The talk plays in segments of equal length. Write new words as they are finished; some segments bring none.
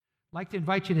I'd like to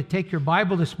invite you to take your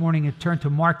Bible this morning and turn to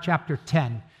Mark chapter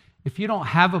 10. If you don't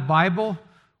have a Bible,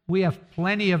 we have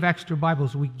plenty of extra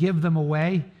Bibles. We give them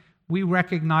away. We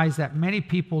recognize that many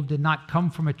people did not come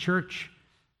from a church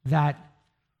that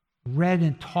read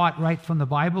and taught right from the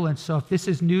Bible. And so if this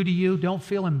is new to you, don't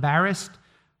feel embarrassed.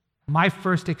 My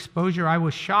first exposure, I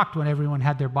was shocked when everyone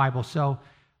had their Bible. So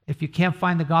if you can't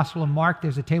find the Gospel of Mark,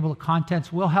 there's a table of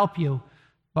contents. We'll help you.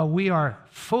 But we are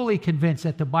fully convinced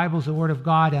that the Bible is the Word of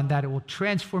God and that it will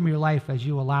transform your life as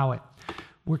you allow it.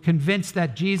 We're convinced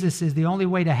that Jesus is the only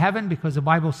way to heaven because the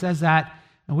Bible says that,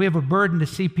 and we have a burden to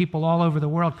see people all over the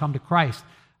world come to Christ.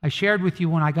 I shared with you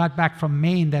when I got back from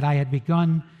Maine that I had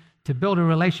begun to build a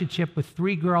relationship with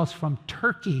 3 girls from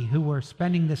Turkey who were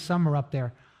spending the summer up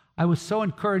there. I was so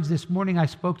encouraged this morning. I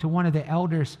spoke to one of the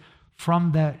elders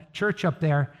from the church up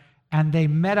there, and they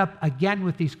met up again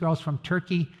with these girls from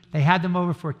Turkey. They had them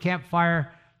over for a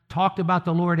campfire, talked about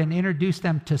the Lord, and introduced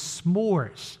them to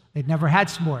s'mores. They'd never had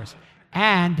s'mores.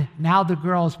 And now the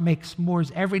girls make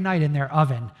s'mores every night in their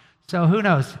oven. So who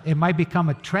knows? It might become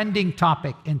a trending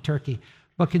topic in Turkey.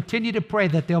 But continue to pray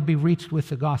that they'll be reached with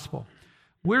the gospel.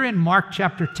 We're in Mark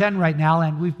chapter 10 right now,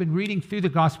 and we've been reading through the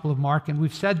Gospel of Mark, and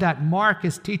we've said that Mark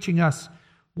is teaching us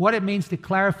what it means to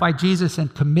clarify Jesus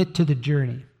and commit to the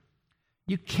journey.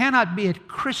 You cannot be a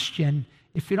Christian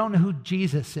if you don't know who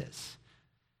Jesus is.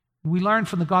 We learn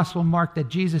from the Gospel of Mark that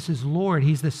Jesus is Lord.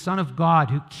 He's the Son of God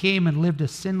who came and lived a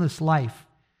sinless life.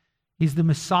 He's the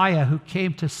Messiah who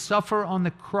came to suffer on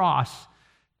the cross,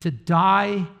 to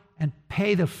die and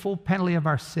pay the full penalty of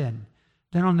our sin.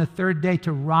 Then on the third day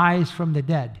to rise from the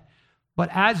dead. But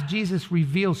as Jesus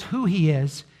reveals who he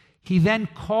is, he then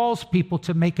calls people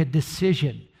to make a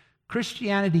decision.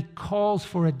 Christianity calls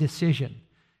for a decision.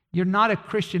 You're not a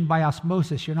Christian by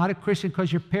osmosis. You're not a Christian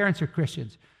because your parents are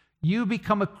Christians. You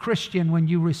become a Christian when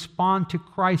you respond to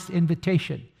Christ's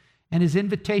invitation. And his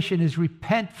invitation is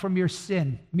repent from your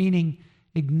sin, meaning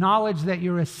acknowledge that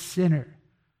you're a sinner.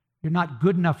 You're not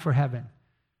good enough for heaven.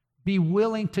 Be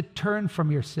willing to turn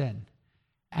from your sin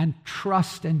and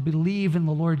trust and believe in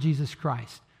the Lord Jesus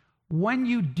Christ. When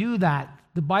you do that,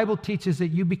 the Bible teaches that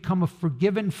you become a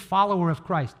forgiven follower of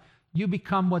Christ. You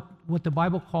become what the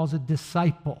Bible calls a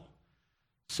disciple.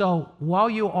 So while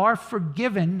you are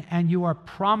forgiven and you are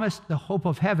promised the hope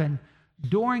of heaven,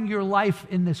 during your life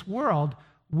in this world,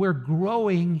 we're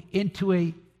growing into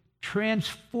a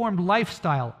transformed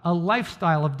lifestyle, a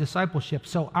lifestyle of discipleship.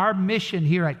 So our mission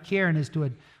here at Cairn is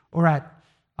at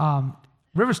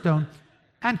Riverstone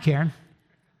and Cairn.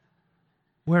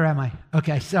 Where am I?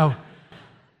 Okay, so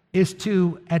is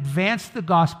to advance the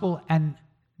gospel and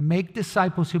make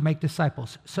disciples who make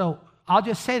disciples. So I'll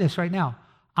just say this right now.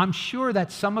 I'm sure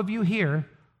that some of you here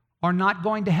are not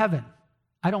going to heaven.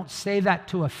 I don't say that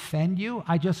to offend you.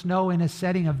 I just know in a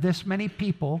setting of this many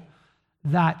people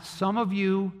that some of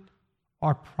you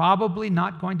are probably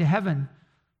not going to heaven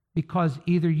because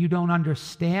either you don't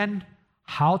understand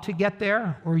how to get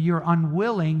there or you're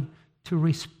unwilling to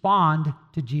respond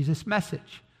to Jesus'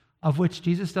 message, of which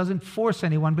Jesus doesn't force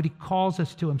anyone, but he calls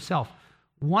us to himself.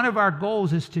 One of our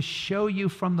goals is to show you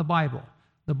from the Bible.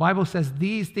 The Bible says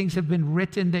these things have been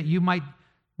written that you might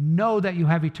know that you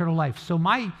have eternal life. So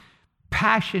my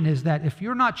passion is that if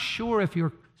you're not sure if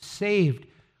you're saved,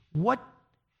 what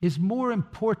is more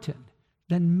important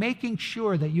than making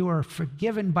sure that you are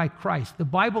forgiven by Christ? The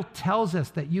Bible tells us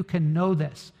that you can know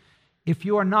this. If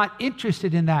you are not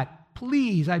interested in that,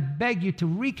 please, I beg you to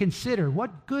reconsider.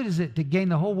 What good is it to gain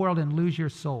the whole world and lose your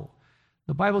soul?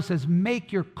 The Bible says,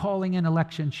 make your calling and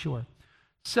election sure.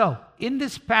 So, in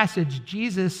this passage,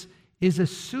 Jesus is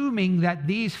assuming that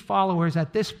these followers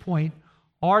at this point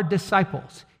are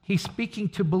disciples. He's speaking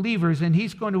to believers, and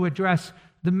he's going to address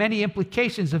the many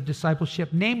implications of discipleship.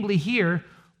 Namely, here,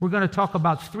 we're going to talk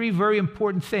about 3 very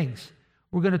important things.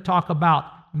 We're going to talk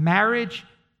about marriage,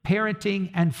 parenting,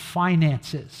 and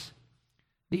finances.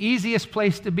 The easiest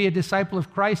place to be a disciple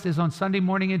of Christ is on Sunday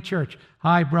morning in church.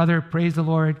 Hi, brother, praise the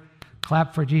Lord,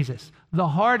 clap for Jesus. The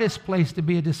hardest place to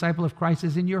be a disciple of Christ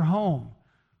is in your home,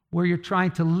 where you're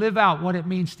trying to live out what it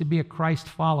means to be a Christ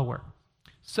follower.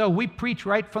 So we preach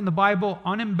right from the Bible,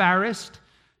 unembarrassed,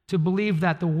 to believe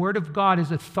that the Word of God is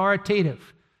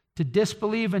authoritative. To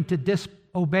disbelieve and to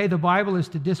disobey the Bible is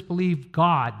to disbelieve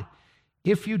God.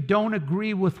 If you don't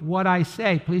agree with what I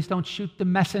say, please don't shoot the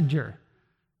messenger.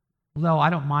 Although I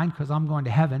don't mind because I'm going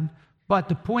to heaven. But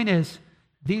the point is,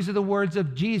 these are the words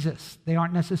of Jesus. They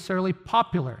aren't necessarily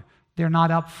popular. They're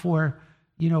not up for,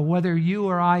 whether you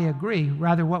or I agree.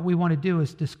 Rather, what we want to do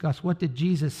is discuss what did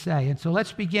Jesus say. And so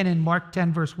let's begin in Mark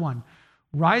 10, verse 1.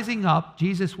 Rising up,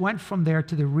 Jesus went from there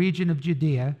to the region of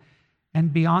Judea,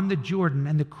 and beyond the Jordan,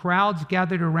 and the crowds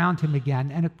gathered around him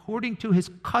again, and according to his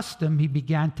custom, he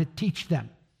began to teach them.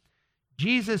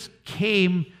 Jesus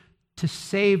came to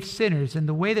save sinners, and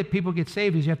the way that people get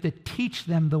saved is you have to teach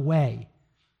them the way.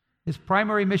 His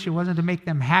primary mission wasn't to make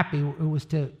them happy, it was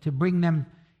to bring them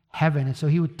heaven, and so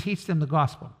he would teach them the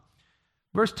gospel.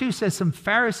 Verse 2 says, some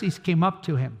Pharisees came up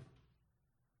to him.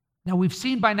 Now, we've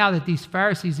seen by now that these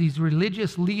Pharisees, these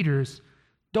religious leaders,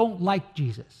 don't like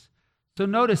Jesus. So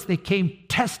notice they came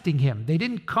testing him. They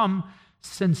didn't come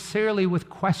sincerely with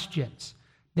questions.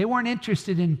 They weren't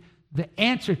interested in the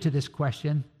answer to this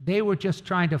question. They were just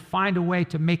trying to find a way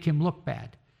to make him look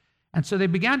bad. And so they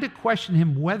began to question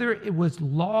him whether it was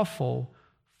lawful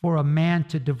for a man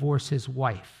to divorce his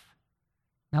wife.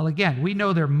 Now, again, we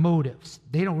know their motives.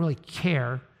 They don't really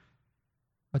care,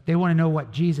 but they want to know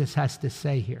what Jesus has to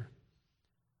say here.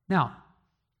 Now,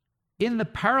 in the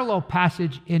parallel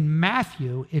passage in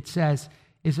Matthew, it says,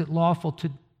 is it lawful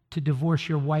to divorce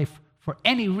your wife for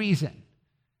any reason?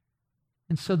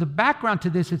 And so the background to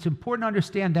this, it's important to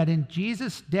understand that in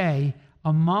Jesus' day,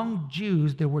 among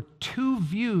Jews, there were two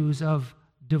views of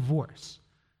divorce.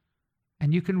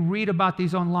 And you can read about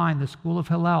these online, the School of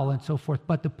Hillel and so forth.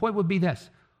 But the point would be this.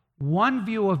 One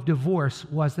view of divorce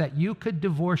was that you could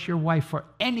divorce your wife for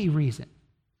any reason.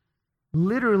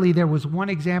 Literally, there was one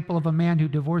example of a man who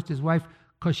divorced his wife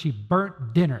because she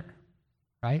burnt dinner,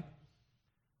 right?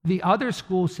 The other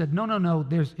school said, no,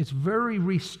 it's very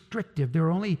restrictive. There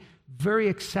are only very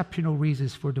exceptional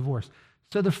reasons for divorce.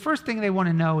 So the first thing they want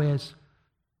to know is,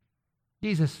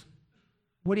 Jesus,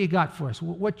 what do you got for us?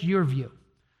 What's your view?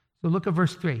 So look at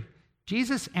verse 3.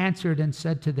 Jesus answered and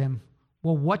said to them,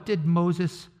 well, what did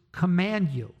Moses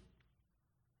command you?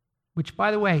 Which,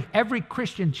 by the way, every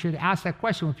Christian should ask that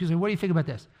question when people say, what do you think about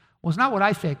this? Well, it's not what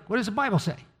I think. What does the Bible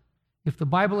say? If the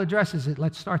Bible addresses it,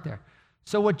 let's start there.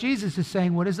 So what Jesus is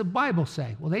saying, what does the Bible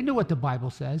say? Well, they knew what the Bible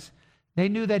says. They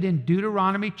knew that in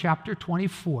Deuteronomy chapter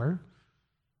 24,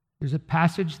 there's a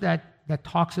passage that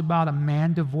talks about a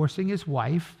man divorcing his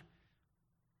wife.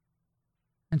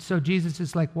 And so Jesus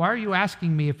is like, why are you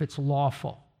asking me if it's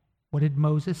lawful? What did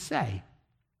Moses say?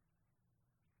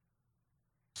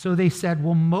 So they said,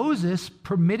 well, Moses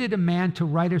permitted a man to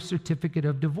write a certificate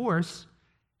of divorce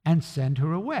and send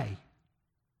her away.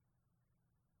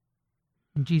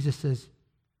 And Jesus says,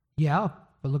 yeah,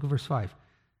 but look at verse 5.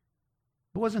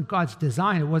 It wasn't God's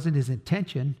design. It wasn't his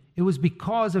intention. It was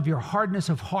because of your hardness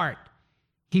of heart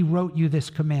he wrote you this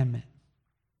commandment.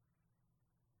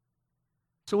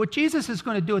 So what Jesus is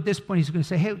going to do at this point, he's going to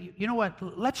say, hey, you know what?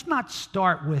 Let's not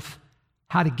start with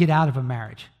how to get out of a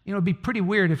marriage. You know, it'd be pretty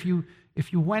weird if you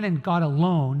went and got a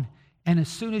loan, and as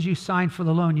soon as you signed for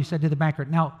the loan, you said to the banker,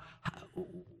 now,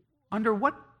 under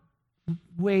what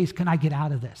ways can I get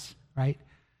out of this, right?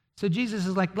 So Jesus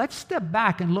is like, let's step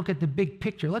back and look at the big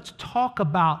picture. Let's talk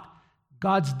about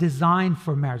God's design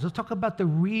for marriage. Let's talk about the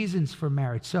reasons for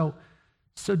marriage. So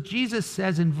Jesus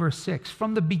says in verse 6,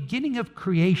 from the beginning of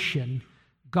creation,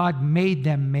 God made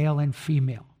them male and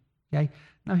female. Okay?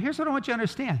 Now, here's what I want you to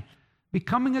understand.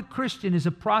 Becoming a Christian is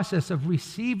a process of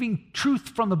receiving truth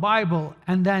from the Bible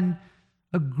and then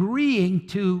agreeing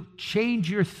to change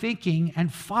your thinking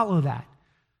and follow that.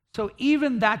 So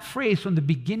even that phrase, from the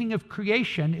beginning of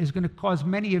creation, is going to cause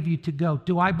many of you to go,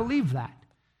 do I believe that?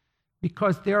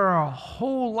 Because there are a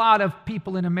whole lot of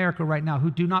people in America right now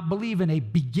who do not believe in a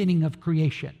beginning of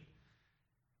creation,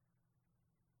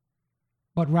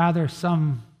 but rather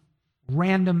some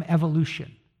random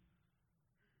evolution.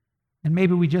 And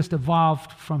maybe we just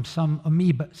evolved from some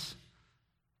amoebas.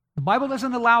 The Bible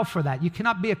doesn't allow for that. You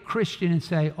cannot be a Christian and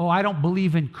say, oh, I don't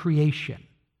believe in creation.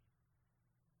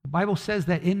 The Bible says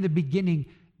that in the beginning,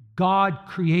 God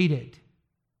created.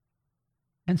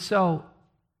 And so,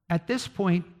 at this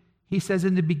point, he says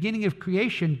in the beginning of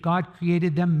creation, God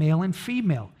created them male and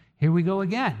female. Here we go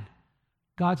again.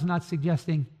 God's not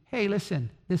suggesting, hey,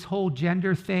 listen, this whole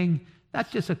gender thing,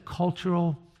 that's just a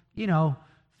cultural,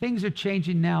 things are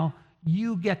changing now.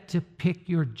 You get to pick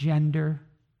your gender.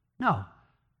 No.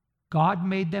 God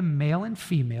made them male and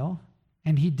female,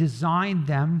 and he designed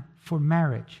them for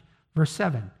marriage. Verse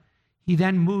 7. He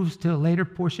then moves to a later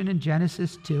portion in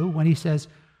Genesis 2 when he says,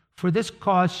 for this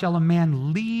cause shall a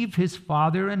man leave his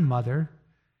father and mother,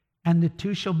 and the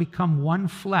two shall become one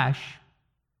flesh,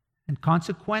 and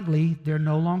consequently, they're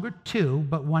no longer two,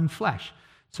 but one flesh.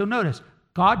 So notice,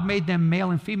 God made them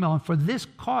male and female, and for this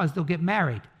cause, they'll get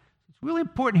married. It's really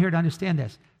important here to understand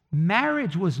this.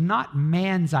 Marriage was not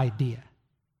man's idea.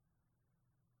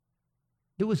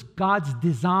 It was God's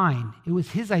design. It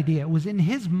was his idea. It was in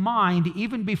his mind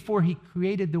even before he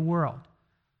created the world.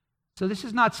 So this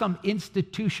is not some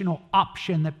institutional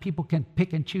option that people can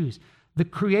pick and choose. The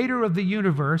creator of the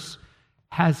universe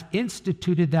has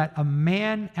instituted that a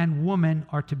man and woman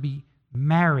are to be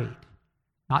married.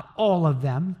 Not all of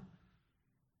them.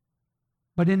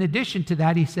 But in addition to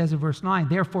that, he says in verse 9,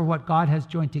 therefore what God has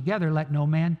joined together, let no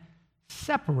man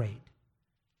separate.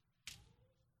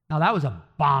 Now that was a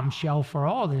bombshell for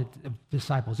all the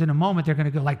disciples. In a moment, they're going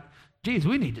to go like, geez,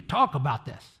 we need to talk about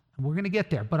this. And we're going to get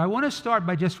there. But I want to start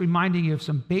by just reminding you of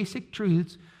some basic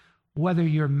truths, whether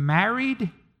you're married,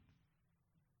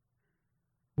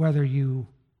 whether you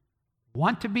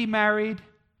want to be married,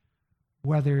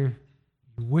 whether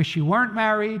you wish you weren't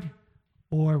married,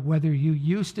 or whether you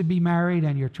used to be married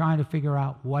and you're trying to figure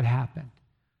out what happened.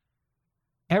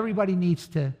 Everybody needs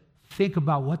to think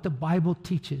about what the Bible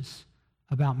teaches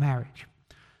about marriage.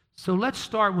 So let's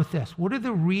start with this. What are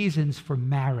the reasons for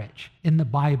marriage in the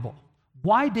Bible?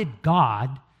 Why did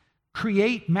God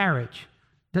create marriage?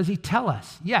 Does he tell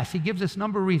us? Yes, he gives us a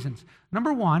number of reasons.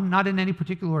 Number one, not in any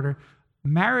particular order,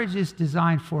 marriage is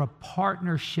designed for a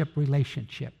partnership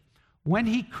relationship. When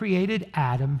he created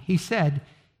Adam, he said,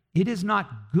 it is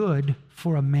not good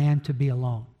for a man to be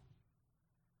alone.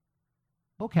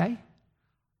 Okay,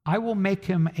 I will make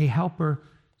him a helper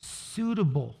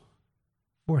suitable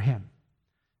for him.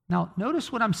 Now,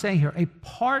 notice what I'm saying here, a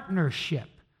partnership,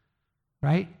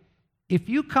 right? If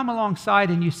you come alongside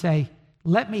and you say,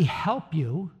 let me help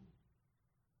you,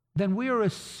 then we are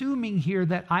assuming here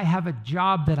that I have a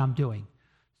job that I'm doing.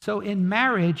 So in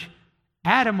marriage,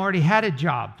 Adam already had a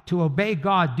job to obey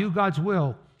God, do God's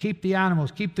will, keep the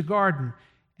animals, keep the garden.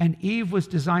 And Eve was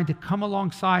designed to come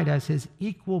alongside as his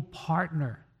equal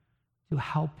partner to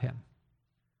help him,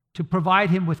 to provide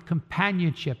him with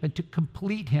companionship and to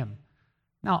complete him.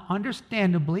 Now,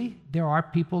 understandably, there are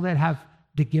people that have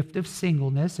the gift of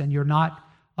singleness, and you're not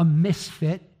a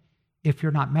misfit if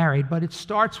you're not married, but it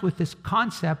starts with this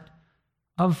concept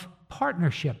of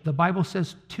partnership. The Bible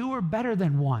says two are better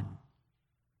than one.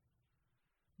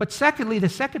 But secondly, the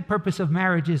second purpose of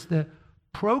marriage is the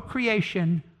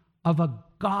procreation of a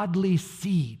godly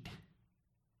seed.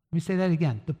 Let me say that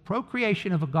again. The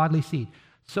procreation of a godly seed.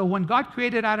 So when God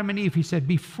created Adam and Eve, he said,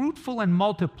 be fruitful and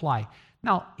multiply.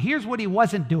 Now, here's what he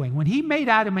wasn't doing. When he made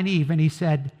Adam and Eve and he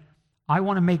said, I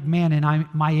want to make man in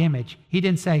my image, he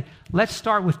didn't say, let's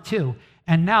start with two,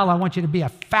 and now I want you to be a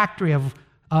factory of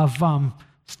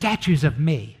statues of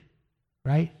me,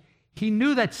 right? He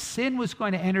knew that sin was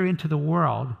going to enter into the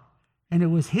world, and it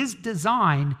was his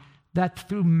design that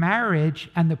through marriage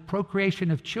and the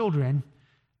procreation of children,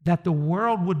 that the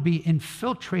world would be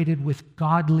infiltrated with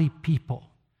godly people.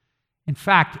 In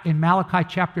fact, in Malachi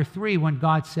chapter 3, when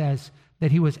God says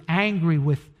that he was angry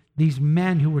with these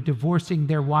men who were divorcing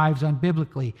their wives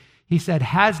unbiblically, he said,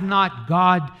 has not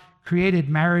God created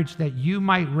marriage that you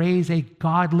might raise a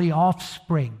godly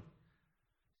offspring?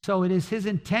 So it is his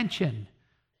intention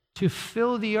to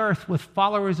fill the earth with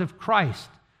followers of Christ,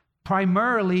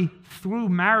 primarily through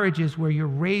marriages where you're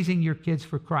raising your kids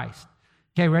for Christ.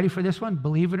 Okay, ready for this one?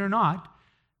 Believe it or not,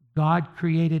 God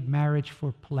created marriage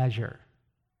for pleasure.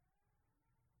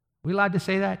 Are we allowed to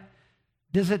say that?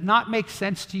 Does it not make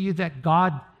sense to you that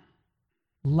God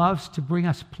loves to bring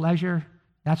us pleasure?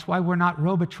 That's why we're not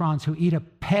Robotrons who eat a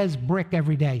Pez brick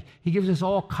every day. He gives us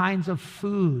all kinds of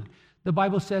food. The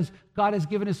Bible says God has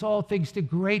given us all things to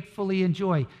gratefully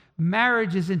enjoy.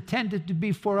 Marriage is intended to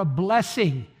be for a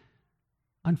blessing.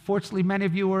 Unfortunately, many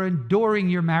of you are enduring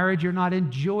your marriage. You're not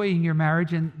enjoying your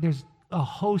marriage, and there's a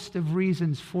host of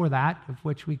reasons for that, of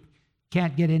which we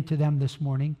can't get into them this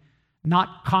morning.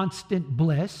 Not constant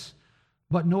bliss,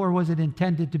 but nor was it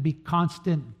intended to be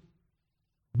constant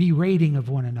berating of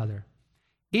one another.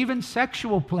 Even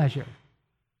sexual pleasure.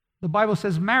 The Bible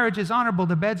says marriage is honorable,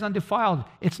 the bed's undefiled.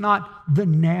 It's not the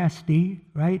nasty,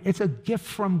 right? It's a gift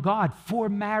from God for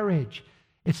marriage.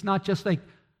 It's not just like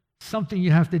something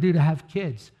you have to do to have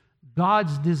kids.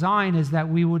 God's design is that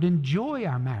we would enjoy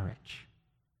our marriage.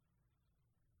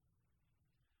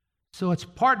 So it's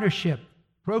partnership,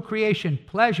 procreation,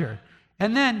 pleasure.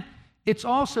 And then it's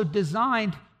also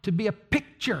designed to be a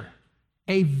picture,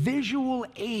 a visual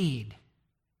aid,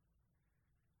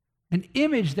 an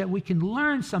image that we can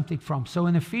learn something from. So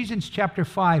in Ephesians chapter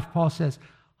 5, Paul says,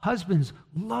 husbands,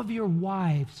 love your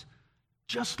wives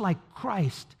just like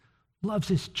Christ loves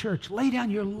his church. Lay down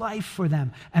your life for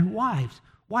them. And wives,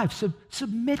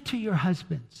 submit to your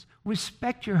husbands.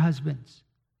 Respect your husbands.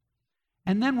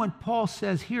 And then when Paul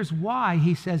says, here's why,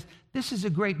 he says, this is a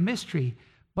great mystery,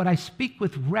 but I speak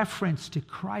with reference to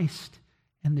Christ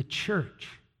and the church.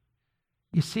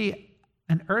 You see,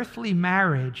 an earthly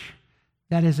marriage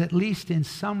that is at least in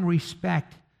some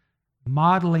respect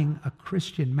modeling a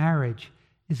Christian marriage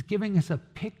is giving us a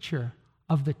picture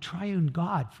of the triune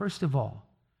God, first of all.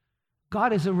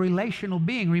 God is a relational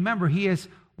being. Remember, he is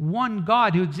one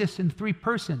God who exists in three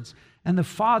persons. And the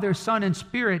Father, Son, and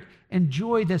Spirit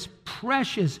enjoy this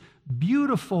precious,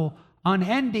 beautiful,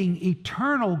 unending,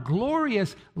 eternal,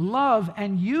 glorious love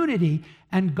and unity.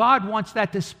 And God wants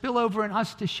that to spill over in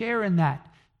us to share in that.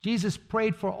 Jesus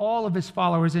prayed for all of his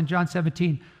followers in John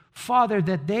 17, Father,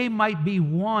 that they might be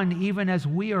one even as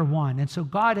we are one. And so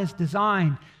God has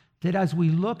designed that as we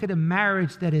look at a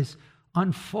marriage that is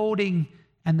unfolding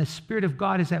and the Spirit of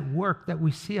God is at work, that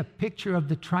we see a picture of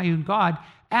the triune God,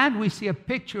 and we see a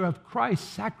picture of Christ's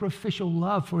sacrificial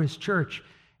love for his church,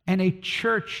 and a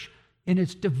church in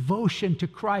its devotion to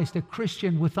Christ, a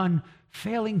Christian with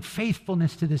unfailing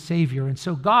faithfulness to the Savior. And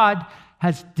so God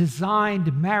has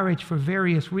designed marriage for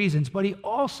various reasons, but he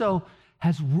also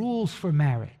has rules for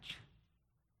marriage.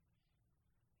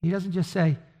 He doesn't just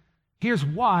say, here's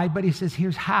why, but he says,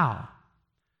 here's how.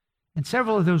 And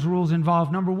several of those rules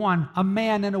involve, number one, a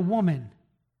man and a woman.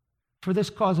 For this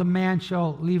cause, a man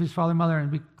shall leave his father and mother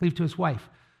and cleave to his wife.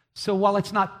 So while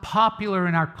it's not popular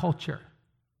in our culture,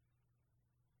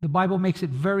 the Bible makes it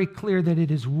very clear that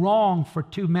it is wrong for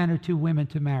two men or two women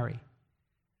to marry.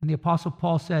 And the Apostle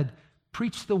Paul said,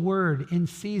 preach the word in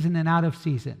season and out of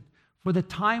season. For the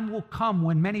time will come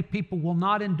when many people will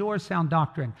not endure sound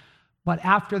doctrine, but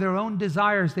after their own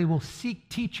desires they will seek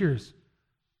teachers,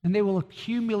 and they will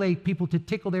accumulate people to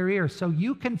tickle their ears. So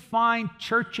you can find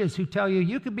churches who tell you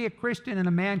you can be a Christian and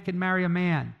a man can marry a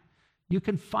man. You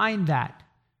can find that.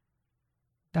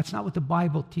 That's not what the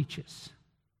Bible teaches.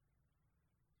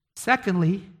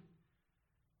 Secondly,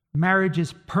 marriage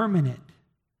is permanent.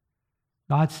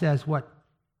 God says what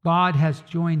God has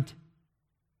joined,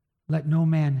 let no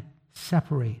man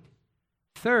separate.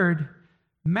 Third,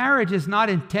 marriage is not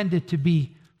intended to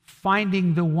be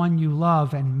finding the one you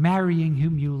love and marrying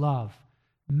whom you love.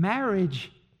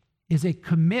 Marriage is a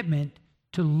commitment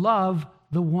to love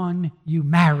the one you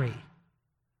marry.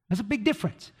 That's a big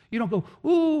difference. You don't go,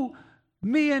 ooh,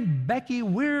 me and Becky,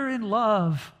 we're in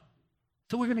love,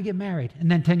 so we're going to get married. And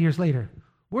then 10 years later,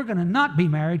 we're going to not be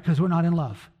married because we're not in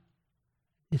love.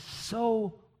 It's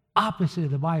so opposite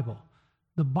of the Bible.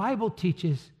 The Bible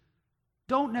teaches,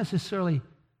 don't necessarily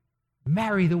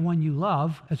marry the one you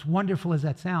love, as wonderful as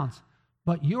that sounds,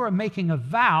 but you're making a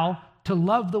vow to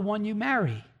love the one you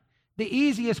marry. The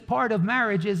easiest part of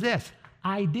marriage is this,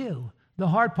 I do. The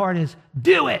hard part is,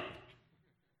 do it.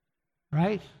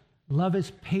 Right? Love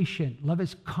is patient. Love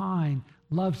is kind.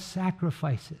 Love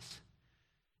sacrifices.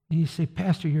 And you say,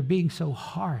 Pastor, you're being so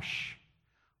harsh.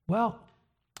 Well,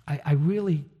 I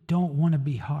really don't want to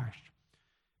be harsh.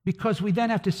 Because we then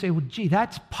have to say, well, gee,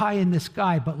 that's pie in the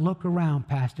sky, but look around,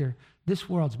 Pastor. This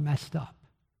world's messed up.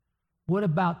 What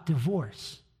about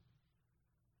divorce?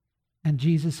 And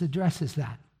Jesus addresses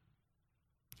that.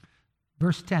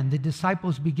 Verse 10, the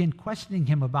disciples begin questioning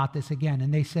him about this again,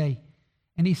 and they say,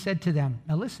 and he said to them,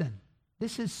 now listen,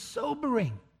 this is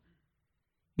sobering.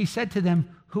 He said to them,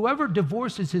 whoever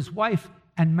divorces his wife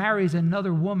and marries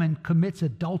another woman commits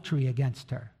adultery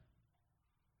against her.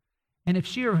 And if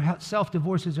she herself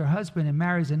divorces her husband and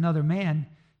marries another man,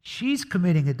 she's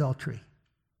committing adultery.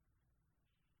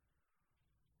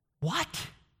 What?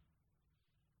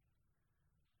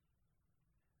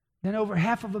 Then over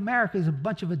half of America is a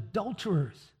bunch of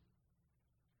adulterers.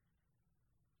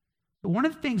 But one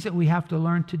of the things that we have to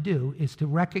learn to do is to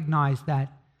recognize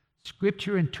that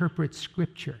Scripture interprets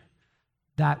Scripture,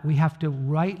 that we have to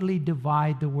rightly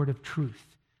divide the word of truth,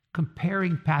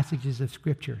 comparing passages of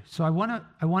Scripture. So I want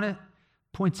to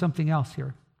point something else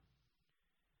here.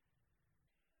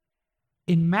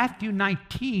 In Matthew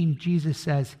 19, Jesus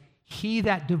says, he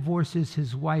that divorces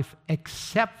his wife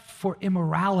except for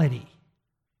immorality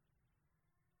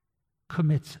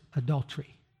commits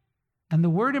adultery. And the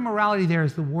word immorality there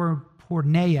is the word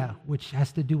porneia, which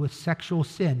has to do with sexual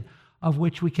sin, of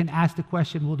which we can ask the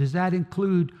question, well, does that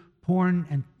include porn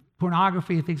and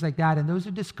pornography and things like that? And those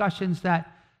are discussions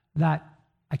that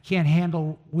I can't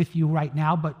handle with you right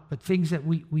now, but things that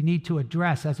we need to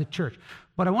address as a church.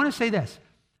 But I want to say this,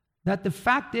 that the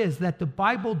fact is that the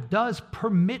Bible does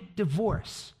permit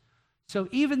divorce. So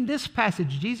even this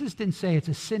passage, Jesus didn't say it's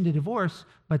a sin to divorce,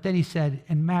 but then he said,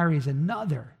 and marries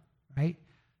another, right?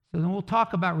 So then we'll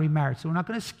talk about remarriage. So we're not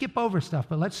going to skip over stuff,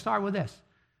 but let's start with this.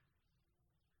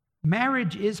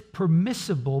 Marriage is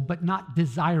permissible, but not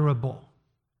desirable.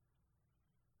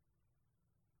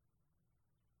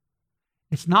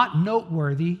 It's not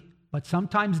noteworthy, but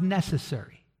sometimes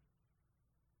necessary.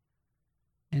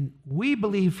 And we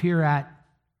believe here at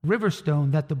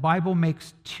Riverstone that the Bible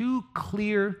makes two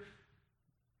clear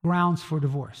grounds for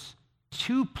divorce.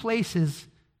 Two places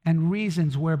and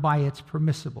reasons whereby it's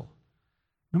permissible.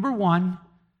 Number one,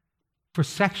 for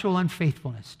sexual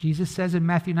unfaithfulness. Jesus says in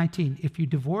Matthew 19, if you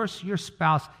divorce your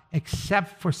spouse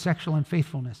except for sexual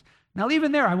unfaithfulness. Now,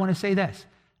 even there, I want to say this.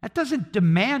 That doesn't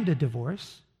demand a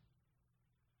divorce,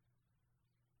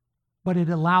 but it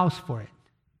allows for it.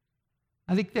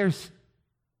 I think there's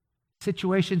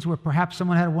situations where perhaps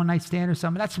someone had a one-night stand or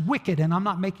something. That's wicked, and I'm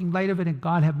not making light of it, and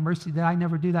God have mercy that I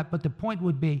never do that. But the point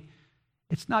would be,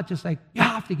 it's not just like, you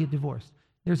have to get divorced.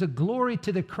 There's a glory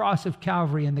to the cross of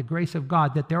Calvary and the grace of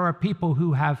God that there are people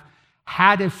who have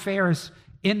had affairs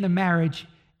in the marriage,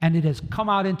 and it has come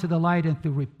out into the light, and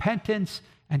through repentance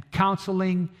and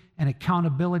counseling and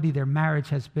accountability, their marriage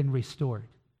has been restored.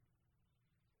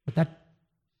 But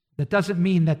that doesn't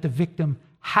mean that the victim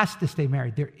has to stay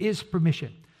married. There is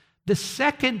permission. The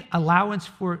second allowance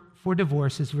for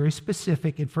divorce is very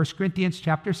specific. In 1 Corinthians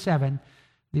chapter 7,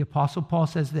 the Apostle Paul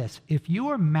says this: if you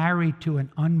are married to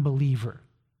an unbeliever,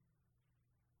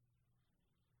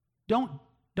 don't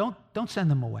send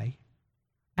them away,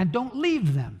 and don't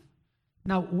leave them.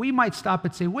 Now, we might stop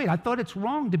and say, wait, I thought it's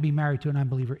wrong to be married to an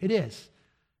unbeliever. It is.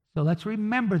 So let's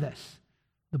remember this.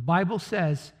 The Bible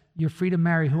says you're free to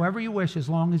marry whoever you wish as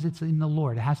long as it's in the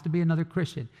Lord. It has to be another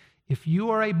Christian. If you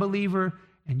are a believer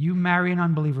and you marry an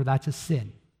unbeliever, that's a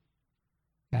sin.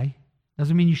 Okay?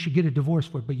 Doesn't mean you should get a divorce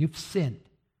for it, but you've sinned.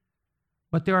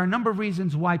 But there are a number of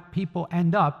reasons why people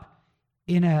end up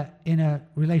in a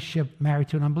relationship married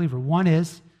to an unbeliever. One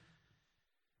is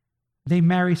they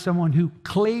marry someone who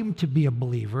claimed to be a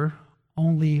believer,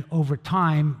 only over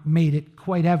time made it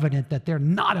quite evident that they're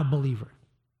not a believer.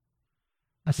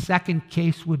 A second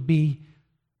case would be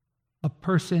a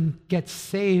person gets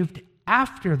saved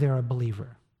after they're a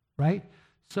believer, right?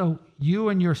 So you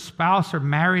and your spouse are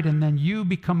married, and then you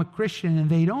become a Christian and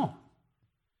they don't.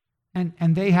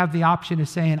 And they have the option of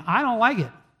saying, I don't like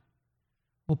it.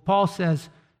 Well, Paul says,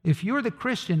 if you're the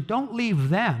Christian, don't leave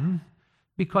them,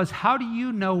 because how do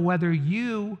you know whether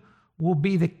you will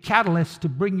be the catalyst to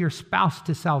bring your spouse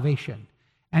to salvation?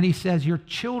 And he says your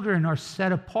children are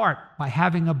set apart by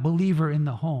having a believer in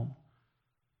the home.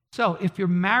 So if you're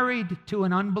married to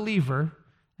an unbeliever,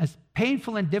 as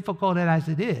painful and difficult as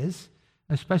it is,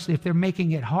 especially if they're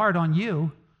making it hard on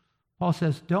you, Paul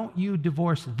says, don't you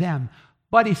divorce them.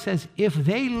 But he says, if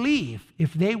they leave,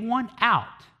 if they want out,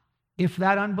 if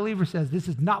that unbeliever says, this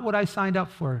is not what I signed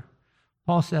up for,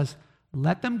 Paul says,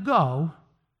 let them go.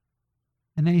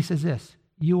 And then he says this: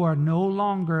 you are no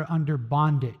longer under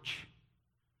bondage.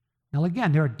 Now,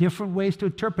 again, there are different ways to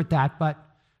interpret that, but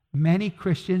many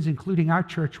Christians, including our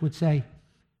church, would say,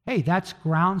 hey, that's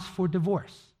grounds for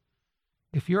divorce.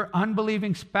 If your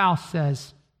unbelieving spouse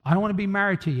says, I don't want to be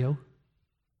married to you,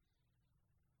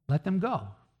 let them go.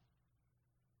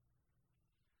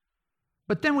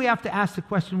 But then we have to ask the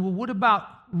question, well, what about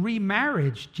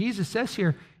remarriage? Jesus says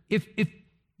here,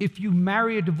 if you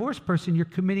marry a divorced person, you're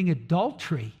committing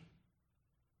adultery.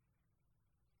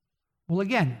 Well,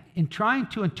 again, in trying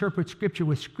to interpret Scripture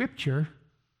with Scripture,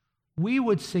 we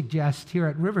would suggest here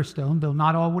at Riverstone, though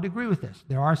not all would agree with this.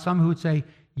 There are some who would say,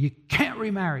 you can't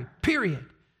remarry, period.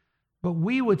 But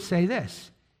we would say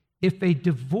this: if a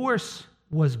divorce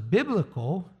was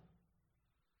biblical,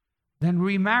 then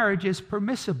remarriage is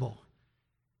permissible.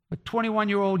 A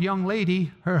 21-year-old young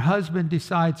lady, her husband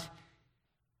decides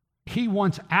he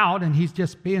wants out and he's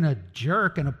just being a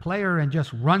jerk and a player and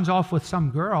just runs off with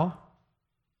some girl.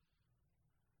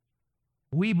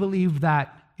 We believe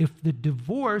that if the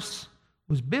divorce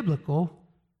was biblical,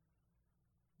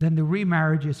 then the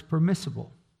remarriage is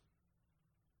permissible.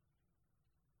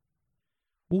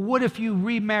 Well, what if you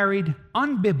remarried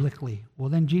unbiblically? Well,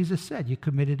 then Jesus said you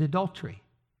committed adultery.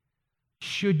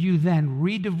 Should you then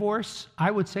re-divorce? I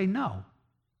would say no.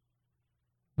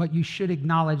 But you should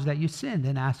acknowledge that you sinned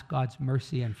and ask God's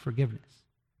mercy and forgiveness.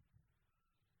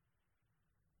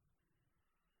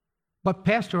 But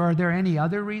Pastor, are there any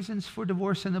other reasons for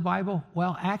divorce in the Bible?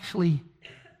 Well, actually,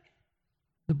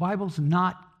 the Bible's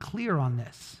not clear on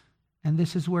this. And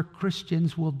this is where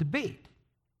Christians will debate.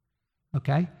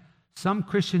 Okay? Some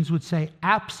Christians would say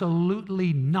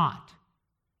absolutely not,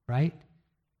 right?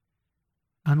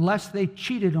 Unless they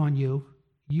cheated on you,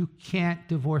 you can't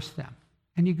divorce them.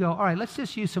 And you go, all right, let's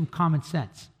just use some common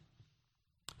sense.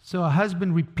 So a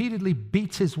husband repeatedly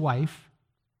beats his wife,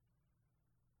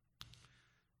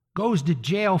 goes to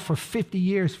jail for 50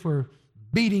 years for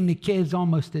beating the kids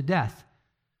almost to death.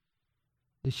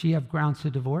 Does she have grounds to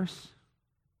divorce?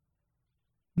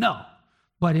 No.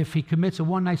 But if he commits a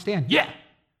one-night stand, yeah.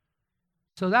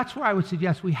 So that's where I would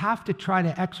suggest we have to try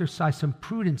to exercise some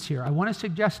prudence here. I want to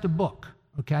suggest a book,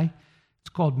 okay? It's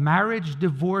called Marriage,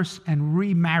 Divorce, and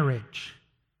Remarriage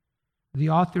The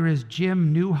author is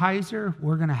Jim Neuheiser.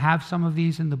 We're going to have some of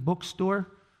these in the bookstore.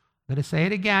 I'm going to say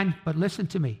it again, but listen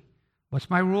to me. What's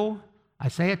my rule? I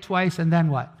say it twice, and then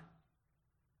what?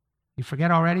 You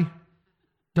forget already?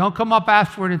 Don't come up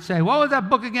afterward and say, what was that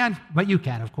book again? But you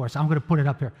can, of course. I'm going to put it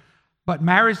up here. But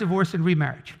marriage, divorce, and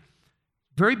remarriage.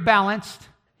 Very balanced.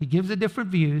 He gives the different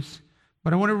views.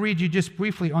 But I want to read you just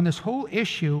briefly on this whole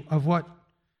issue of what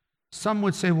some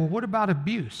would say, well, what about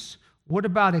abuse? What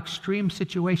about extreme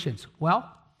situations? Well,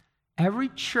 every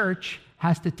church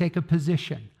has to take a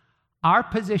position. Our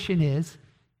position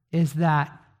is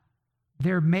that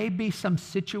there may be some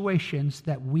situations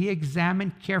that we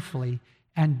examine carefully,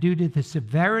 and due to the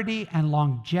severity and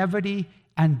longevity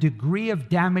and degree of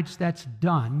damage that's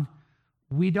done,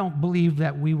 we don't believe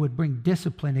that we would bring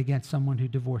discipline against someone who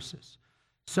divorces.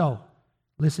 So,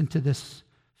 listen to this.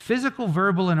 Physical,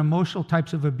 verbal, and emotional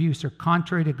types of abuse are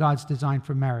contrary to God's design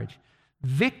for marriage.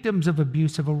 Victims of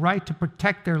abuse have a right to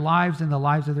protect their lives and the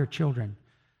lives of their children.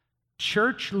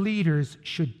 Church leaders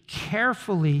should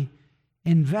carefully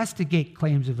investigate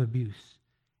claims of abuse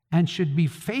and should be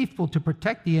faithful to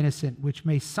protect the innocent, which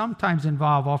may sometimes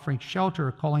involve offering shelter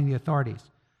or calling the authorities.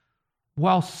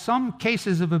 While some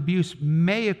cases of abuse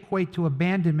may equate to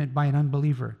abandonment by an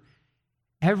unbeliever,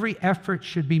 every effort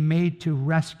should be made to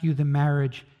rescue the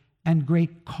marriage, and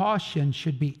great caution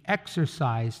should be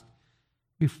exercised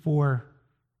before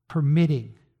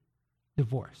permitting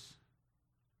divorce.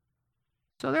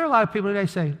 So there are a lot of people today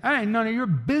say, that ain't none of your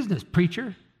business,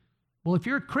 preacher. Well, if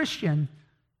you're a Christian,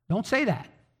 don't say that.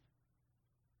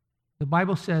 The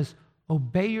Bible says,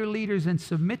 obey your leaders and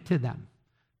submit to them,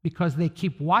 because they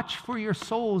keep watch for your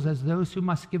souls as those who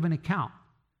must give an account.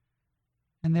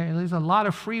 And there's a lot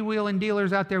of freewheeling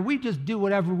dealers out there. We just do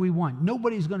whatever we want.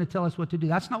 Nobody's going to tell us what to do.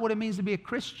 That's not what it means to be a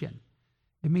Christian.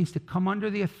 It means to come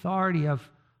under the authority of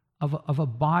a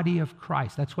body of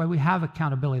Christ. That's why we have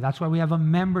accountability. That's why we have a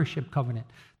membership covenant.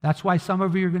 That's why some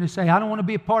of you are going to say, I don't want to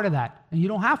be a part of that. And you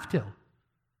don't have to.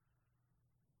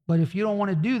 But if you don't want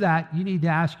to do that, you need to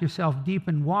ask yourself deep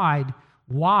and wide,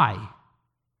 why?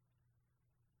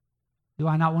 Do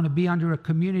I not want to be under a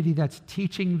community that's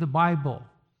teaching the Bible,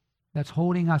 that's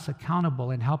holding us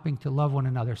accountable and helping to love one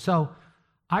another? So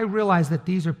I realize that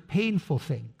these are painful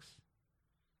things.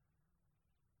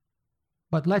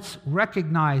 But let's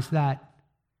recognize that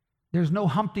there's no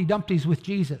Humpty Dumptys with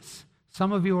Jesus.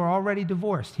 Some of you are already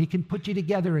divorced. He can put you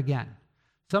together again.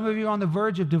 Some of you are on the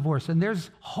verge of divorce, and there's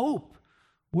hope.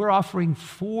 We're offering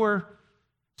 4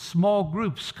 small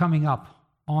groups coming up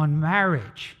on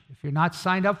marriage. If you're not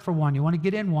signed up for one, you want to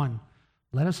get in one,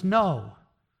 let us know.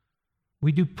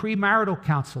 We do premarital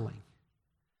counseling.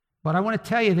 But I want to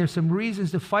tell you, there's some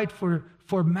reasons to fight for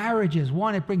marriages.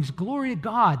 1, it brings glory to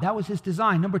God. That was his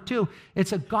design. Number 2,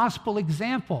 it's a gospel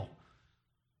example.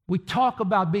 We talk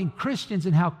about being Christians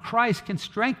and how Christ can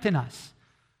strengthen us.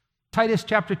 Titus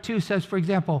chapter 2 says, for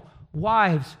example,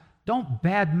 wives, don't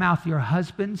badmouth your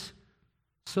husbands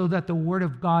so that the word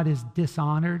of God is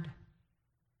dishonored.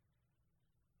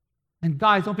 And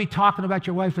guys, don't be talking about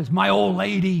your wife as my old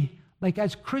lady. Like,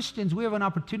 as Christians, we have an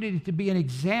opportunity to be an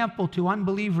example to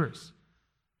unbelievers.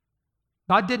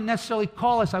 God didn't necessarily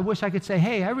call us. I wish I could say,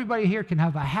 hey, everybody here can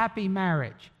have a happy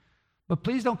marriage. But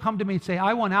please don't come to me and say,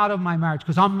 I want out of my marriage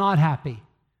because I'm not happy.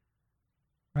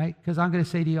 Right? Because I'm going to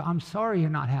say to you, I'm sorry you're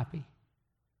not happy.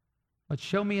 But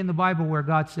show me in the Bible where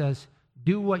God says,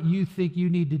 do what you think you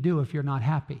need to do if you're not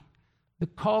happy. The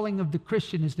calling of the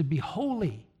Christian is to be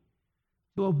holy,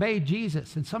 to obey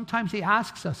Jesus. And sometimes he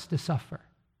asks us to suffer.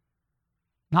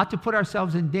 Not to put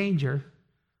ourselves in danger,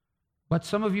 but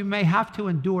some of you may have to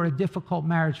endure a difficult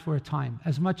marriage for a time,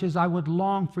 as much as I would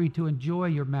long for you to enjoy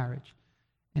your marriage.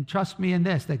 And trust me in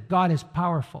this, that God is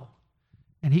powerful,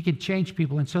 and he can change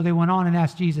people. And so they went on and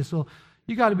asked Jesus, well,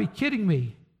 you got to be kidding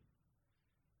me.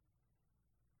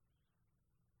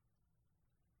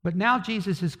 But now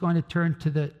Jesus is going to turn to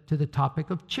the topic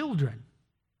of children,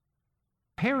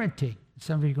 parenting.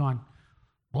 Some of you are going,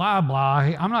 blah, blah,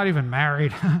 I'm not even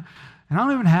married, and I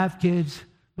don't even have kids.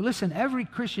 But listen, every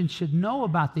Christian should know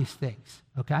about these things,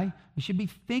 okay? We should be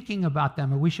thinking about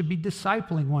them, and we should be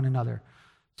discipling one another.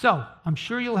 So I'm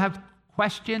sure you'll have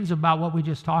questions about what we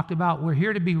just talked about. We're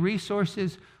here to be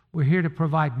resources. We're here to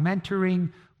provide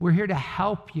mentoring. We're here to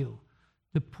help you,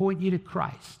 to point you to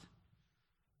Christ.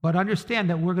 But understand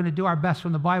that we're going to do our best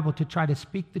from the Bible to try to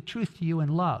speak the truth to you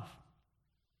in love.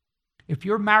 If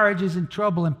your marriage is in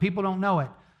trouble and people don't know it,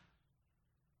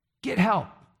 get help.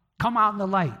 Come out in the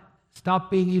light. Stop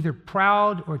being either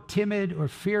proud or timid or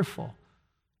fearful.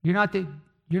 You're not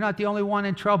the only one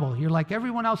in trouble. You're like,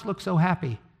 everyone else looks so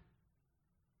happy.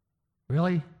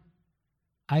 Really?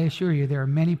 I assure you there are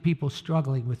many people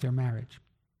struggling with their marriage.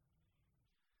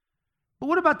 But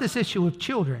what about this issue of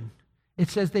children? It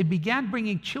says they began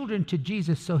bringing children to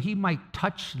Jesus so he might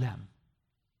touch them.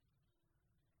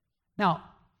 Now,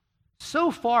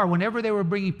 so far, whenever they were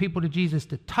bringing people to Jesus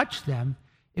to touch them,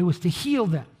 it was to heal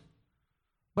them.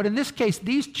 But in this case,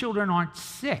 these children aren't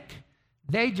sick.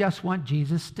 They just want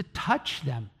Jesus to touch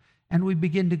them. And we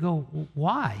begin to go,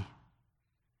 why?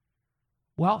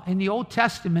 Well, in the Old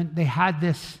Testament, they had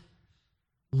this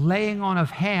laying on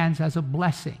of hands as a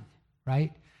blessing,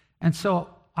 right? And so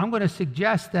I'm going to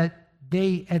suggest that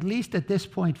they, at least at this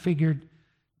point, figured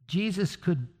Jesus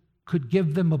could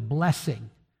give them a blessing.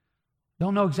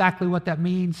 Don't know exactly what that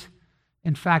means.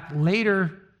 In fact,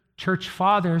 later church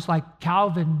fathers like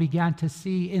Calvin began to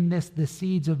see in this the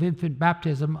seeds of infant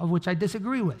baptism, of which I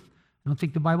disagree with. I don't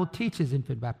think the Bible teaches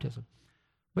infant baptism.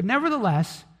 But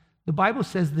nevertheless, the Bible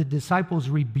says the disciples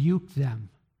rebuked them.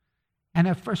 And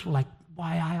at first we're like,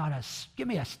 why, I ought to, give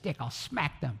me a stick, I'll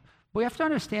smack them. But we have to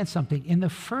understand something. In the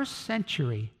first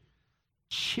century,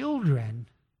 children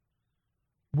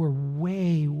were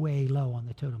way, way low on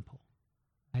the totem pole,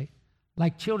 right?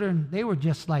 Like children, they were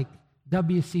just like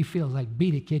W.C. Fields, like,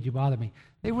 beat it, kid, you bother me.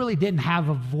 They really didn't have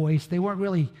a voice. They weren't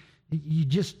really, you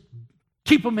just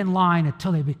keep them in line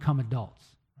until they become adults,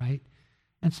 right?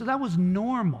 And so that was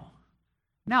normal.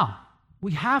 Now,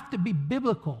 we have to be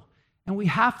biblical, and we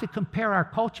have to compare our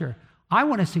culture. I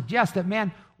want to suggest that,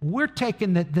 man, we're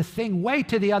taking the thing way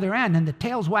to the other end, and the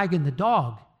tail's wagging the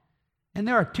dog. And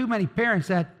there are too many parents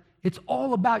that it's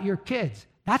all about your kids.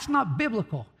 That's not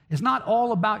biblical. It's not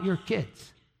all about your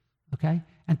kids, okay?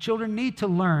 And children need to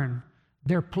learn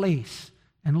their place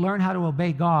and learn how to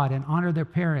obey God and honor their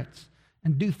parents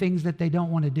and do things that they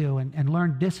don't want to do and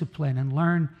learn discipline and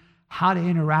learn how to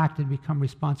interact and become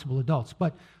responsible adults.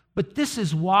 But this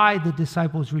is why the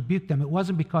disciples rebuked them. It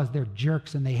wasn't because they're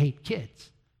jerks and they hate kids,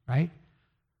 right?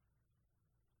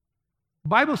 The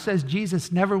Bible says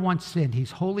Jesus never once sinned.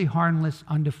 He's holy, harmless,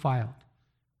 undefiled,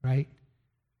 right?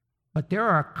 But there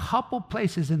are a couple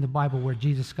places in the Bible where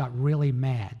Jesus got really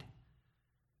mad.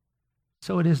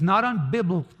 So it is not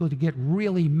unbiblical to get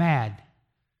really mad.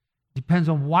 It depends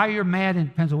on why you're mad and it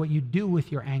depends on what you do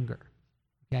with your anger,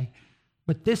 okay?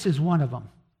 But this is one of them.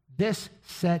 This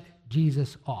set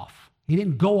Jesus off. He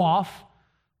didn't go off,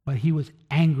 but he was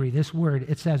angry. This word,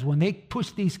 it says, when they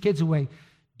pushed these kids away,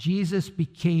 Jesus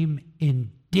became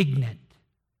indignant.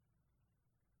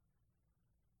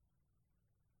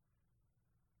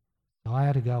 So I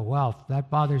had to go, well, if that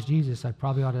bothers Jesus, I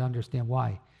probably ought to understand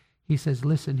why. He says,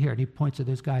 listen here. And he points at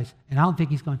those guys. And I don't think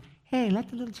he's going, hey, let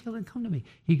the little children come to me.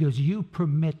 He goes, you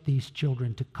permit these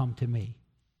children to come to me.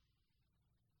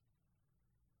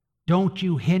 Don't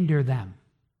you hinder them.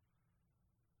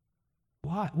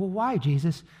 Why? Well, why,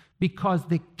 Jesus? Because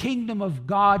the kingdom of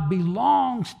God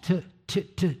belongs to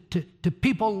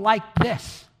people like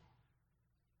this.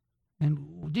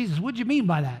 And Jesus, what do you mean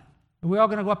by that? Are we all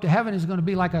going to go up to heaven? Is it going to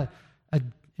be like a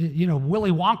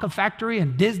Willy Wonka factory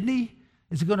in Disney?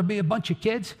 Is it going to be a bunch of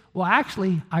kids? Well,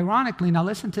 actually, ironically, now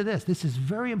listen to this. This is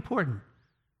very important.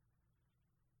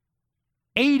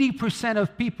 80%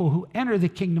 of people who enter the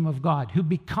kingdom of God, who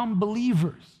become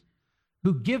believers,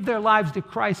 who give their lives to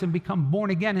Christ and become born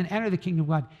again and enter the kingdom of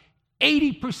God,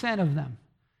 80% of them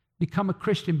become a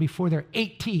Christian before they're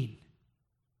 18.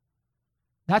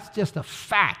 That's just a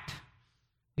fact.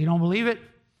 You don't believe it?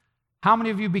 How many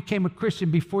of you became a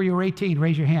Christian before you were 18?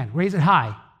 Raise your hand. Raise it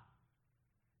high.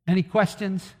 Any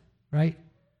questions? Right?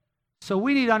 So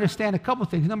we need to understand a couple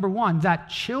things. Number one, that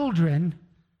children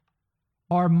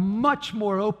are much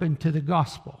more open to the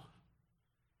gospel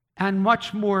and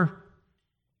much more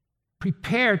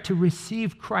prepared to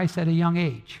receive Christ at a young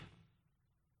age.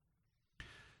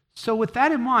 So with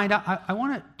that in mind, I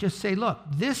want to just say, look,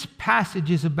 this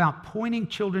passage is about pointing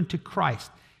children to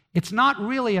Christ. It's not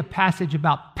really a passage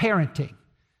about parenting.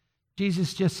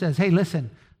 Jesus just says, hey, listen,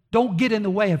 don't get in the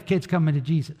way of kids coming to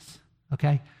Jesus,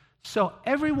 okay? So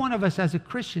every one of us as a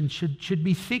Christian should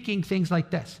be thinking things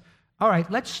like this. All right,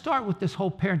 let's start with this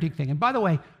whole parenting thing. And by the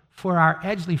way, for our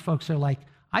Edgeley folks are like,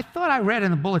 I thought I read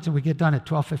in the bulletin we get done at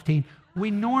 12:15. We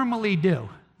normally do,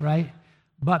 right?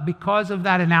 But because of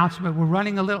that announcement, we're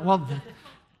running a little, well,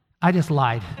 I just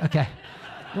lied, okay.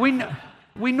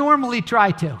 We normally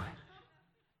try to.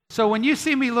 So when you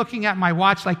see me looking at my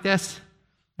watch like this,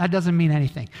 that doesn't mean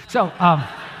anything. So,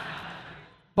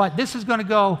 but this is going to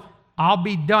go, I'll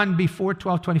be done before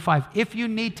 12:25. If you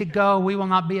need to go, we will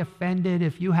not be offended.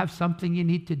 If you have something you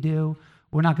need to do,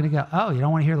 we're not going to go, oh, you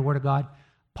don't want to hear the word of God?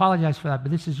 Apologize for that,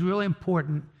 but this is really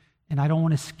important, and I don't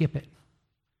want to skip it.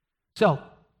 So,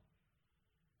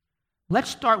 let's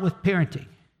start with parenting.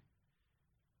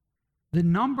 The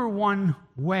number one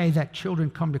way that children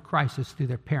come to Christ is through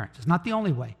their parents. It's not the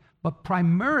only way, but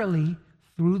primarily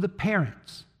through the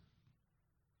parents.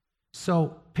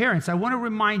 So, parents, I want to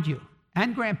remind you,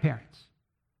 and grandparents,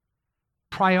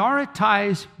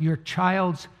 prioritize your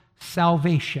child's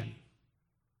salvation.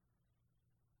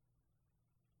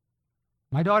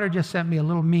 My daughter just sent me a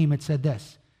little meme. It said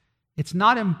this: it's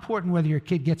not important whether your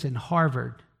kid gets in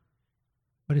Harvard,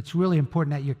 but it's really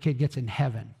important that your kid gets in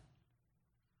heaven.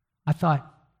 I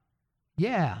thought,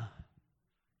 let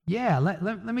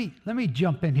me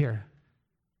jump in here.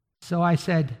 So I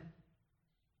said,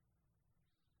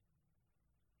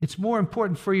 it's more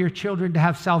important for your children to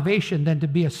have salvation than to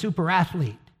be a super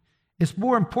athlete. It's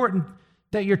more important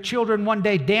that your children one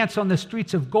day dance on the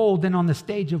streets of gold than on the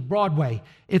stage of Broadway.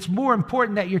 It's more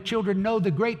important that your children know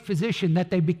the great physician, that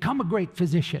they become a great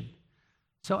physician.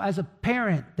 So as a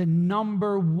parent, the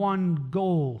number one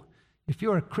goal, if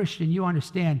you're a Christian, you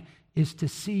understand, is to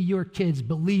see your kids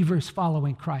believers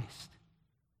following Christ.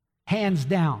 Hands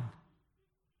down.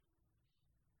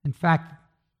 In fact,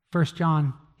 1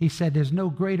 John, he said, there's no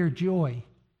greater joy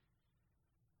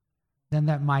than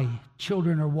that my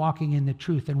children are walking in the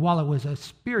truth. And while it was a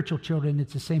spiritual children,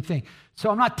 it's the same thing. So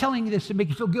I'm not telling you this to make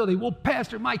you feel guilty. Well,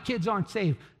 Pastor, my kids aren't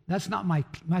saved. That's not my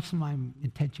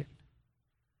intention.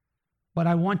 But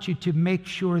I want you to make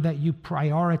sure that you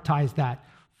prioritize that.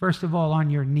 First of all, on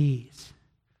your knees.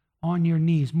 On your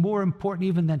knees. More important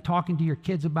even than talking to your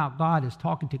kids about God is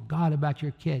talking to God about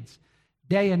your kids.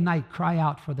 Day and night, cry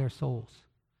out for their souls.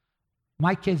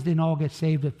 My kids didn't all get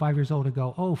saved at 5 years old and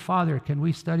go, oh, Father, can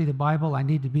we study the Bible? I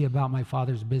need to be about my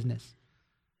Father's business.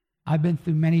 I've been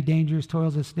through many dangers,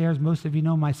 toils, and snares. Most of you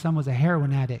know my son was a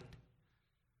heroin addict.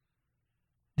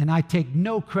 And I take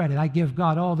no credit. I give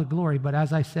God all the glory. But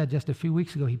as I said just a few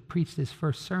weeks ago, he preached his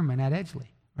first sermon at Edgeley,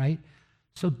 right?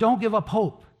 So don't give up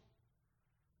hope.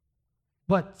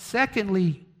 But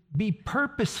secondly, be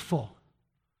purposeful.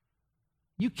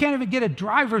 You can't even get a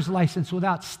driver's license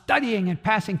without studying and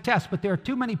passing tests, but there are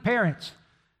too many parents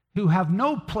who have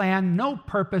no plan, no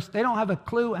purpose, they don't have a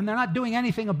clue, and they're not doing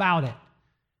anything about it.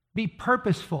 Be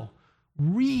purposeful.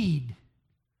 Read.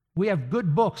 We have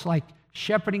good books like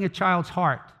Shepherding a Child's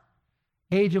Heart,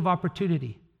 Age of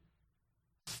Opportunity.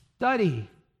 Study.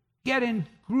 Get in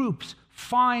groups.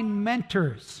 Find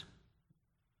mentors.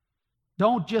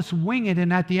 Don't just wing it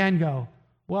and at the end go,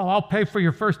 well, I'll pay for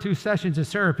your first 2 sessions of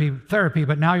therapy,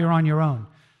 but now you're on your own.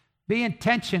 Be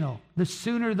intentional. The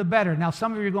sooner the better. Now,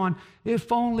 some of you are going,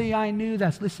 if only I knew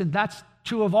that. Listen, that's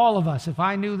true of all of us. If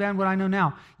I knew then what I know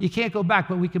now. You can't go back,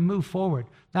 but we can move forward.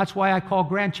 That's why I call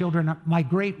grandchildren my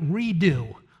great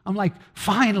redo. I'm like,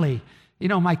 finally,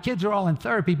 my kids are all in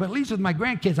therapy, but at least with my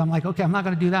grandkids, I'm like, okay, I'm not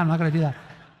going to do that. I'm not going to do that.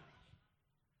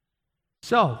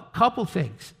 So, couple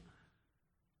things.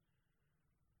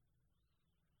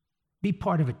 Be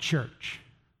part of a church.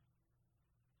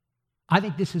 I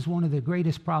think this is one of the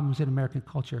greatest problems in American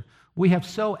culture. We have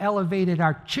so elevated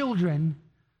our children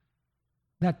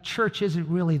that church isn't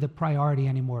really the priority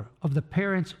anymore of the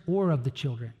parents or of the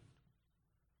children.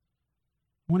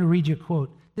 I want to read you a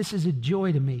quote. This is a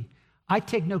joy to me. I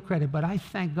take no credit, but I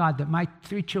thank God that my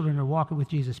 3 children are walking with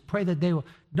Jesus. Pray that they will.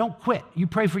 Don't quit. You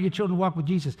pray for your children to walk with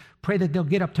Jesus. Pray that they'll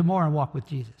get up tomorrow and walk with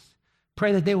Jesus.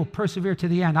 Pray that they will persevere to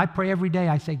the end. I pray every day.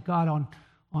 I say, God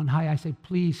on high, I say,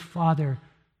 please, Father,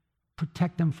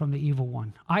 protect them from the evil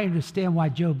one. I understand why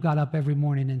Job got up every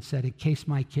morning and said, in case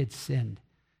my kids sinned.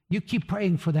 You keep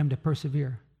praying for them to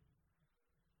persevere.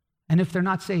 And if they're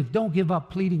not saved, don't give up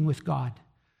pleading with God.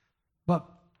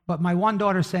 But my one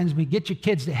daughter sends me, get your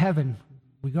kids to heaven,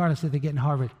 regardless if they get in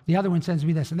Harvard. The other one sends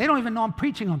me this. And they don't even know I'm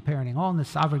preaching on parenting, all in the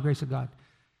sovereign grace of God.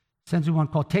 Sends me one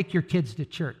called, Take Your Kids to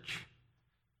Church.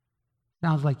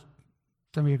 Sounds like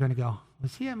some of you are going to go,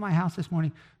 was he at my house this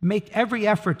morning? Make every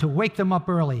effort to wake them up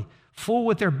early, full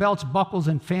with their belts, buckles,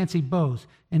 and fancy bows.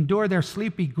 Endure their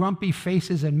sleepy, grumpy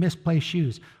faces and misplaced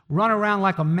shoes. Run around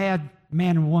like a mad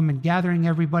man and woman, gathering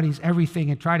everybody's everything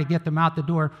and try to get them out the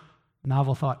door.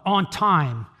 Novel thought. On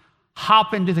time.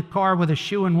 Hop into the car with a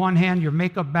shoe in one hand, your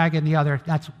makeup bag in the other.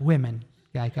 That's women.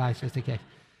 Yeah, guys, just in case.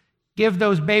 Give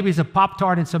those babies a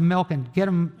Pop-Tart and some milk and get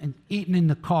them eaten in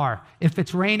the car. If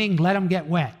it's raining, let them get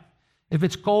wet. If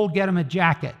it's cold, get them a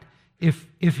jacket. If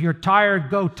you're tired,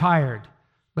 go tired.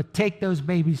 But take those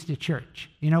babies to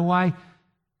church. You know why?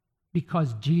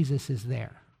 Because Jesus is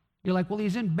there. You're like, well,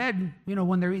 he's in bed,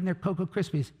 when they're eating their Cocoa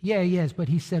Krispies. Yeah, he is, but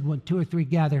he said when 2 or 3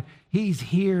 gather, he's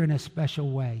here in a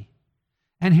special way.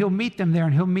 And he'll meet them there,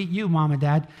 and he'll meet you, Mom and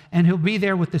Dad, and he'll be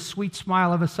there with the sweet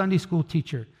smile of a Sunday school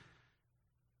teacher.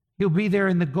 He'll be there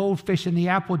in the goldfish and the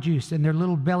apple juice and their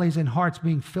little bellies and hearts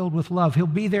being filled with love. He'll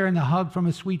be there in the hug from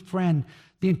a sweet friend,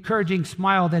 the encouraging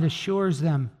smile that assures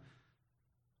them.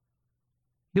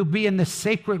 He'll be in the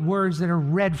sacred words that are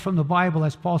read from the Bible,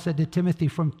 as Paul said to Timothy,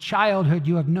 from childhood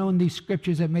you have known these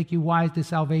scriptures that make you wise to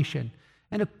salvation.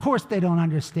 And of course they don't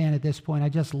understand at this point. I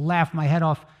just laughed my head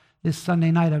off this Sunday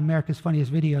night on America's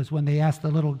Funniest Videos when they asked the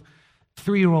little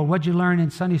 3-year-old, what'd you learn in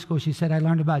Sunday school? She said, I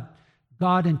learned about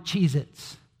God and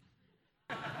Cheez-Its.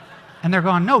 And they're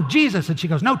going, no, Jesus. And she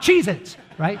goes, no, Cheez-Its,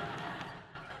 right?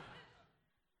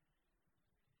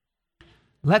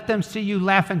 Let them see you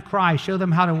laugh and cry. Show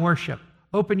them how to worship.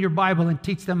 Open your Bible and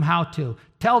teach them how to.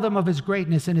 Tell them of his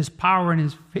greatness and his power and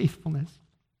his faithfulness.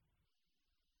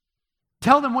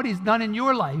 Tell them what he's done in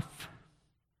your life.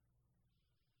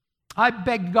 I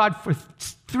begged God for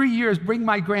 3 years, bring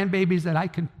my grandbabies that I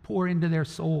can pour into their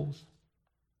souls.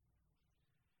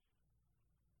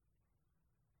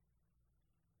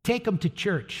 Take them to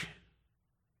church.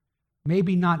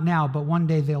 Maybe not now, but one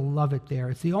day they'll love it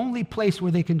there. It's the only place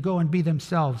where they can go and be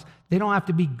themselves. They don't have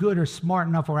to be good or smart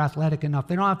enough or athletic enough.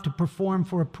 They don't have to perform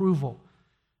for approval.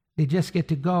 They just get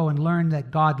to go and learn that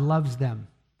God loves them,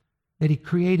 that he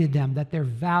created them, that they're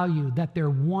valued, that they're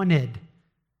wanted,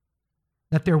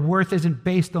 that their worth isn't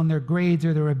based on their grades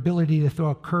or their ability to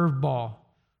throw a curveball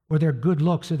or their good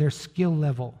looks or their skill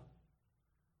level.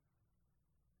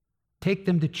 Take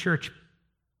them to church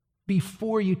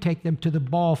before you take them to the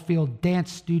ball field,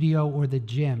 dance studio, or the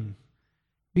gym.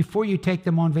 Before you take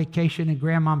them on vacation in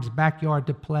grandmom's backyard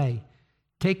to play,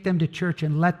 take them to church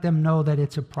and let them know that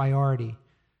it's a priority.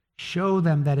 Show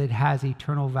them that it has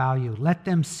eternal value. Let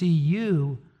them see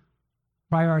you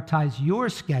prioritize your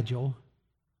schedule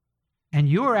and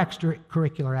your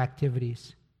extracurricular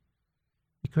activities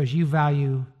because you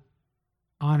value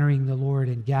honoring the Lord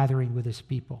and gathering with his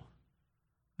people.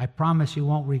 I promise you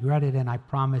won't regret it, and I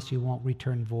promise you won't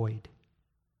return void.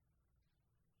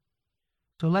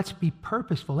 So let's be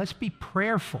purposeful. Let's be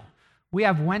prayerful. We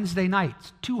have Wednesday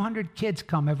nights. 200 kids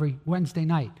come every Wednesday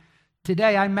night.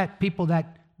 Today I met people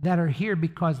that are here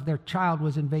because their child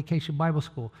was in Vacation Bible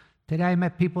School. Today I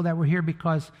met people that were here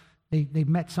because they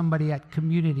met somebody at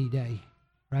Community Day,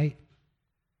 right?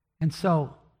 And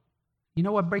so, you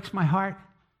know what breaks my heart?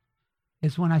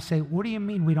 Is when I say, what do you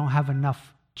mean we don't have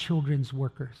enough children's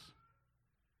workers?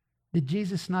 Did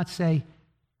Jesus not say,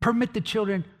 permit the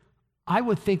children? I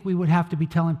would think we would have to be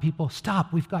telling people,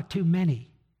 stop, we've got too many.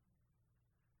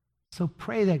 So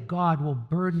pray that God will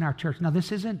burden our church. Now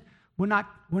this isn't, we're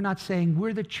not saying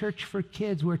we're the church for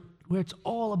kids, where it's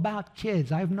all about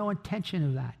kids. I have no intention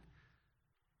of that.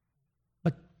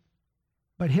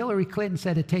 But Hillary Clinton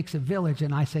said it takes a village,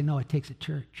 and I say, no, it takes a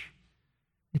church.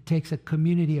 It takes a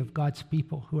community of God's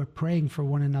people who are praying for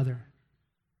one another.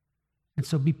 And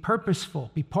so be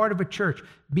purposeful, be part of a church,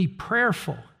 be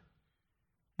prayerful,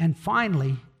 and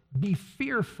finally, be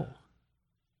fearful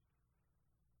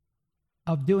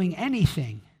of doing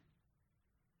anything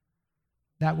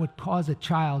that would cause a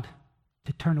child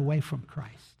to turn away from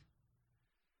Christ.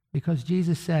 Because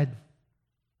Jesus said,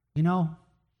 you know,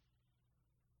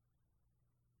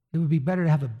 it would be better to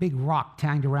have a big rock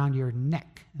tagged around your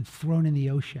neck and thrown in the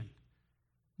ocean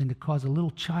than to cause a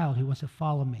little child who wants to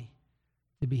follow me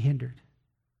to be hindered.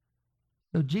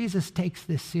 So Jesus takes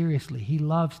this seriously. He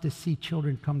loves to see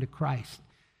children come to Christ.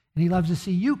 And he loves to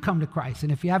see you come to Christ.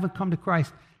 And if you haven't come to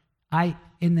Christ, I,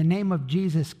 in the name of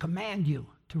Jesus, command you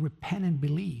to repent and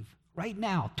believe. Right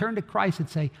now, turn to Christ and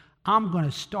say, I'm going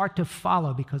to start to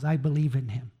follow because I believe in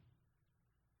him.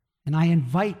 And I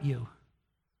invite you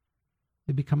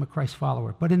to become a Christ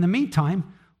follower. But in the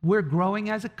meantime, we're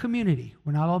growing as a community.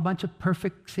 We're not all a bunch of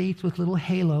perfect saints with little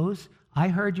halos. I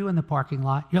heard you in the parking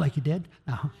lot. You're like, you did?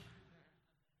 No.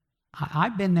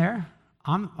 I've been there.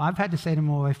 I've had to say to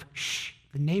my wife, shh,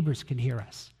 the neighbors can hear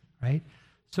us, right?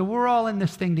 So we're all in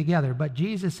this thing together, but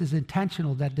Jesus is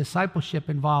intentional that discipleship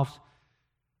involves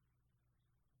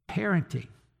parenting,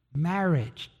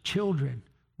 marriage, children,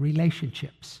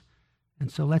 relationships.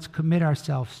 And so let's commit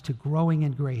ourselves to growing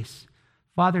in grace.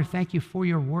 Father, thank you for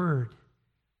your word.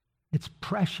 It's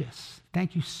precious.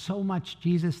 Thank you so much,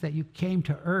 Jesus, that you came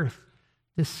to earth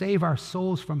to save our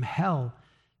souls from hell.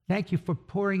 Thank you for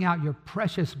pouring out your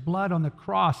precious blood on the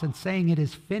cross and saying it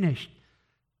is finished.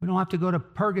 We don't have to go to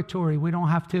purgatory. We don't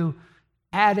have to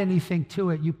add anything to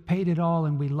it. You paid it all,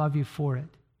 and we love you for it.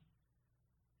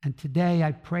 And today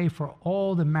I pray for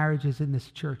all the marriages in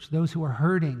this church, those who are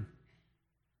hurting,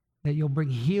 that you'll bring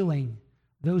healing.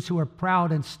 Those who are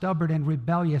proud and stubborn and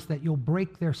rebellious, that you'll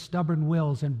break their stubborn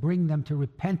wills and bring them to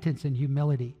repentance and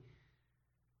humility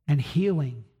and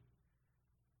healing.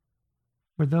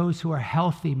 For those who are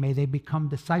healthy, may they become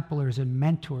disciplers and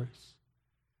mentors.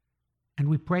 And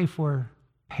we pray for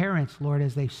parents, Lord,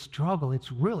 as they struggle.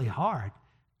 It's really hard.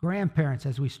 Grandparents,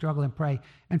 as we struggle and pray.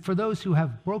 And for those who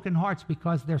have broken hearts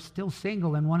because they're still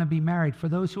single and want to be married. For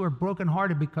those who are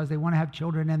brokenhearted because they want to have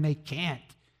children and they can't.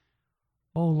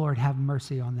 Oh, Lord, have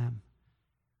mercy on them.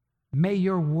 May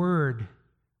your word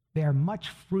bear much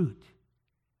fruit.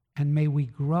 And may we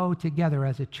grow together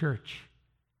as a church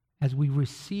as we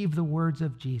receive the words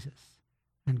of Jesus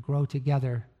and grow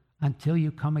together until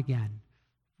you come again.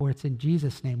 For it's in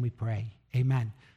Jesus' name we pray. Amen.